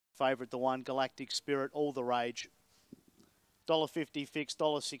favourite, the one, Galactic Spirit, all the rage. $1.50 fixed,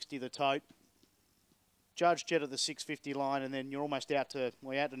 $1.60 the tote. Judge Jet at the $6.50 line, and then you're almost out to,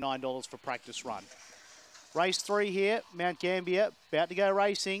 we're out to $9 for practice run. Race 3 here, Mount Gambier, about to go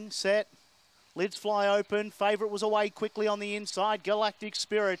racing, set. Lids fly open. Favourite was away quickly on the inside. Galactic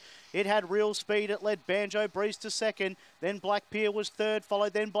Spirit. It had real speed. It led Banjo Breeze to second. Then Black Pier was third,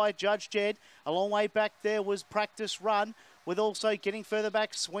 followed then by Judge Jed. A long way back there was Practice Run, with also getting further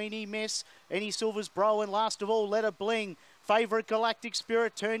back Sweeney Miss, Any Silver's Bro, and last of all, Let It Bling. Favourite Galactic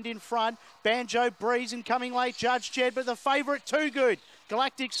Spirit turned in front. Banjo Breeze and coming late, Judge Jed, but the favourite too good.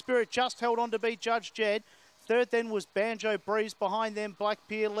 Galactic Spirit just held on to beat Judge Jed. Third then was Banjo Breeze. Behind them, Black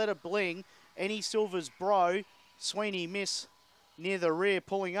Pier, Let It Bling. Any Silver's Bro, Sweeney Miss near the rear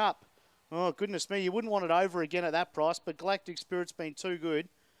pulling up. Oh, goodness me, you wouldn't want it over again at that price, but Galactic Spirit's been too good.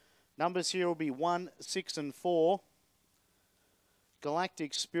 Numbers here will be 1, 6 and 4.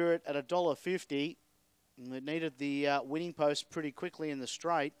 Galactic Spirit at $1.50. It needed the winning post pretty quickly in the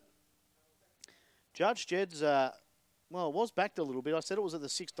straight. Judge Jed's, well, it was backed a little bit. I said it was at the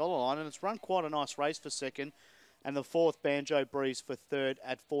 $6 line, and it's run quite a nice race for second. And the fourth, Banjo Breeze, for third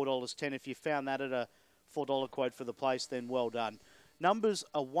at $4.10. If you found that at a $4 quote for the place, then well done. Numbers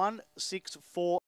are 1, 6, 4.